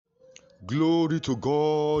Glory to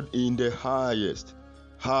God in the highest.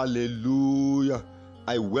 Hallelujah.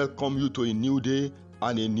 I welcome you to a new day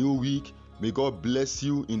and a new week. May God bless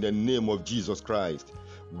you in the name of Jesus Christ.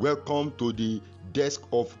 Welcome to the desk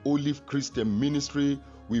of Olive Christian Ministry.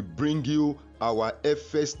 We bring you our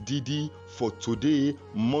FSDD for today,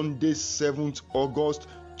 Monday, 7th August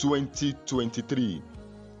 2023.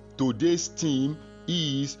 Today's theme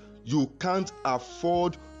is You Can't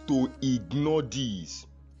Afford to Ignore This.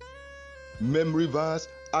 Memory verse,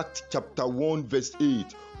 Acts chapter 1 verse 8.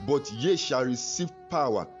 But ye shall receive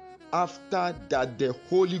power after that the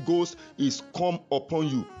Holy Ghost is come upon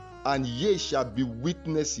you, and ye shall be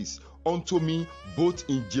witnesses unto me both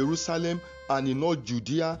in Jerusalem and in all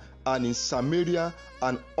Judea and in Samaria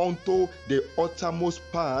and unto the uttermost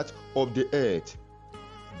part of the earth.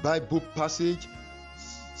 Bible passage,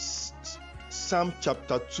 Psalm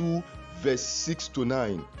chapter 2 verse 6 to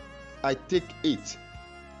 9. I take 8.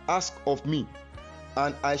 Ask of me,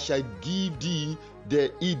 and I shall give thee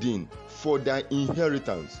the Eden for thy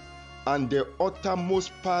inheritance, and the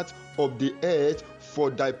uttermost part of the earth for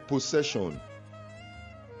thy possession.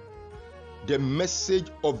 The message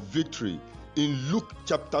of victory in Luke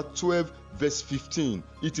chapter 12 verse 15.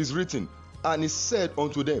 It is written, and he said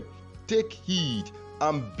unto them, Take heed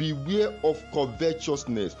and beware of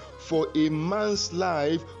covetousness, for a man's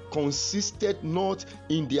life consisted not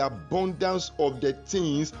in the abundance of the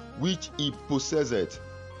things which he possesseth.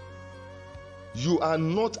 You are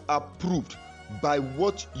not approved by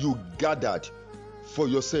what you gathered for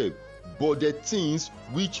yourself, but the things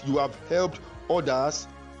which you have helped others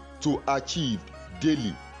to achieve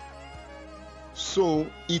daily. So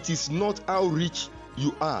it is not how rich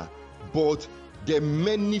you are, but the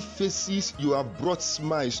many faces you have brought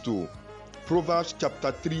smiles to. Proverbs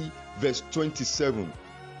chapter 3 verse 27.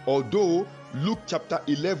 Although Luke chapter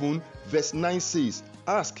 11 verse 9 says,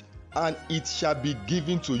 Ask and it shall be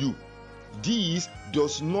given to you. This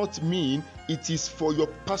does not mean it is for your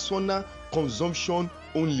personal consumption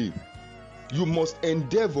only. You must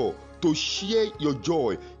endeavor to share your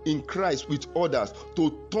joy in Christ with others,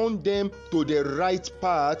 to turn them to the right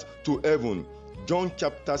path to heaven. John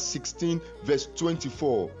chapter 16 verse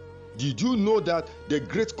 24. Did you know that the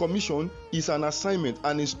Great Commission is an assignment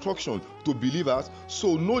and instruction to believers,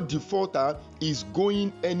 so no defaulter is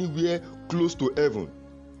going anywhere close to heaven?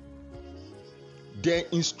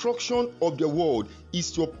 The instruction of the world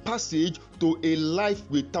is your passage to a life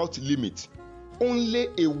without limit. Only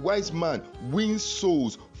a wise man wins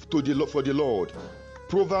souls for the Lord.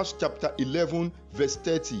 Proverbs chapter 11 verse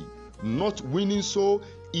 30. Not winning soul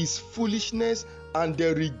is foolishness and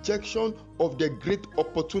the rejection of the great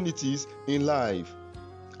opportunities in life.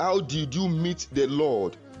 How did you meet the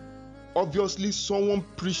Lord? Obviously, someone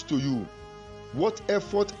preached to you. What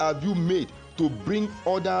effort have you made to bring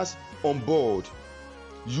others on board?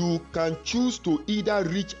 You can choose to either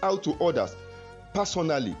reach out to others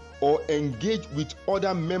personally or engage with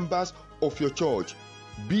other members of your church.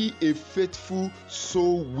 Be a faithful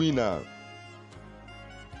soul winner.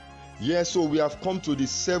 Yes, so we have come to the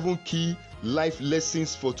 7 key life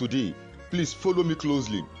lessons for today. Please follow me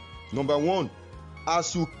closely. Number 1,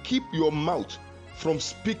 as you keep your mouth from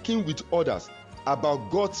speaking with others about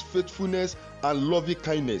God's faithfulness and loving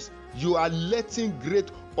kindness, you are letting great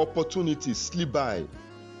opportunities slip by.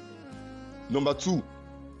 Number 2,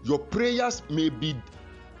 your prayers may be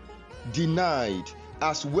denied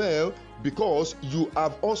as well because you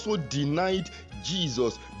have also denied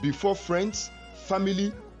Jesus before friends,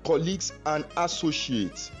 family, colleagues, and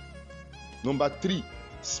associates. Number 3,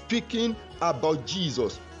 speaking about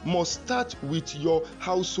Jesus must start with your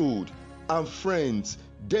household and friends.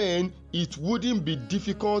 Then it wouldn't be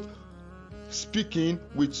difficult speaking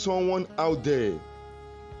with someone out there.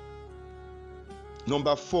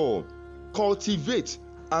 Number 4, cultivate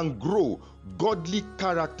and grow godly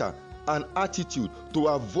character and attitude to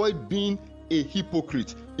avoid being a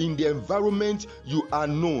hypocrite in the environment you are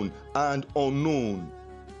known and unknown.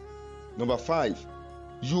 Number 5,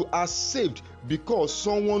 you are saved because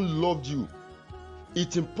someone loved you.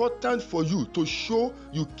 It's important for you to show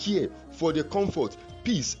you care for the comfort,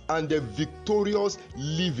 peace, and the victorious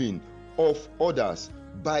living of others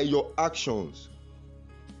by your actions.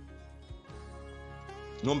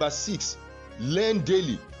 Number 6, learn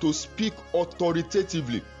daily to speak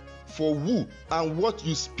authoritatively, for who and what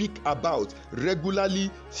you speak about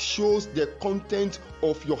regularly shows the content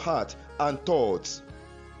of your heart and thoughts.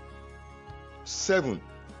 7,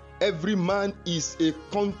 every man is a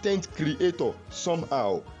content creator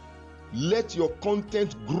somehow. Let your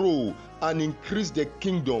content grow and increase the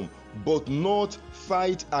kingdom, but not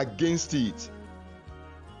fight against it.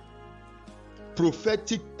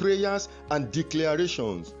 prophetic prayers and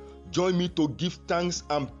declarations. Join me to give thanks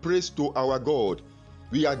and praise to our God.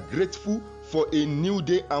 We are grateful for a new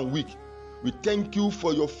day and week. We thank you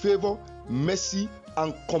for your favor, mercy,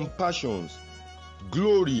 and compassions.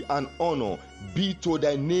 Glory and honor be to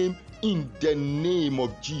thy name in the name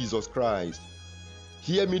of Jesus Christ.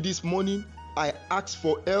 Hear me this morning. I ask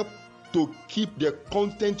for help to keep the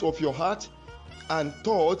content of your heart and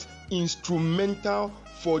thoughts instrumental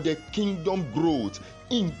for the kingdom growth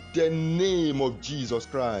in the name of Jesus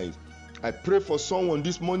Christ. I pray for someone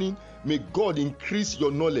this morning. May God increase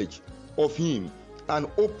your knowledge of Him and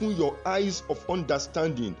open your eyes of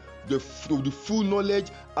understanding the full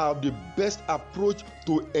knowledge of the best approach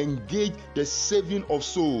to engage the saving of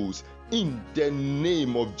souls in the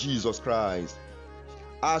name of Jesus Christ.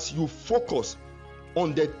 As you focus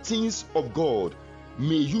on the things of God,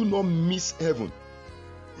 may you not miss heaven.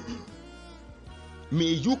 May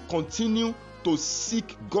you continue to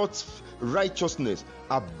seek God's righteousness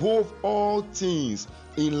above all things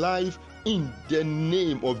in life in the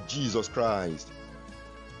name of Jesus Christ.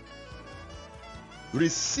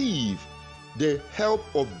 Receive the help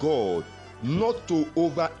of God not to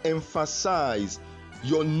overemphasize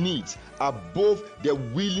your needs above the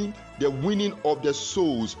winning of the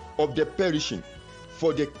souls of the perishing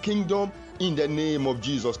for the kingdom in the name of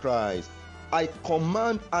Jesus Christ. I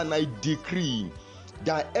command and I decree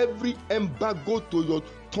that every embargo to your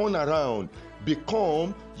turnaround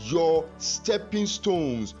become your stepping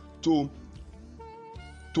stones to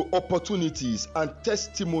opportunities and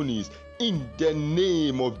testimonies in the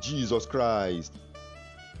name of Jesus Christ.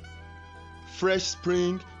 Fresh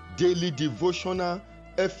Spring Daily Devotional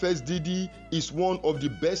FSDD is one of the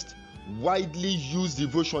best widely used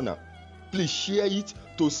devotional. Please share it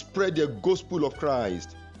to spread the gospel of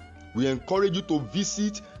Christ. We encourage you to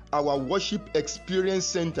visit our Worship Experience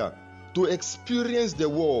Center to experience the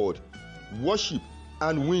word, worship,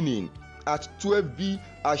 and winning at 12B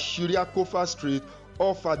Ashiriakofa Street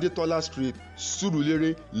off Adetola Street,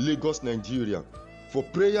 Surulere, Lagos, Nigeria. For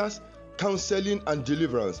prayers, counseling, and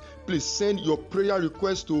deliverance, please send your prayer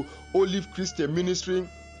request to Olive Christian Ministry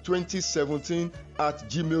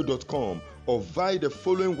 2017@gmail.com or via the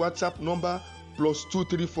following WhatsApp number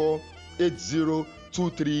 +234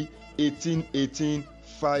 8023 1818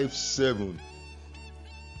 57.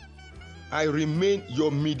 I remain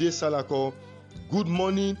your Mide Salako. Good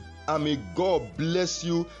morning, and may God bless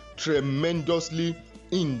you tremendously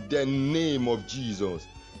in the name of Jesus.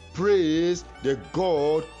 Praise the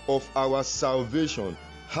God of our salvation.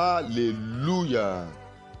 Hallelujah.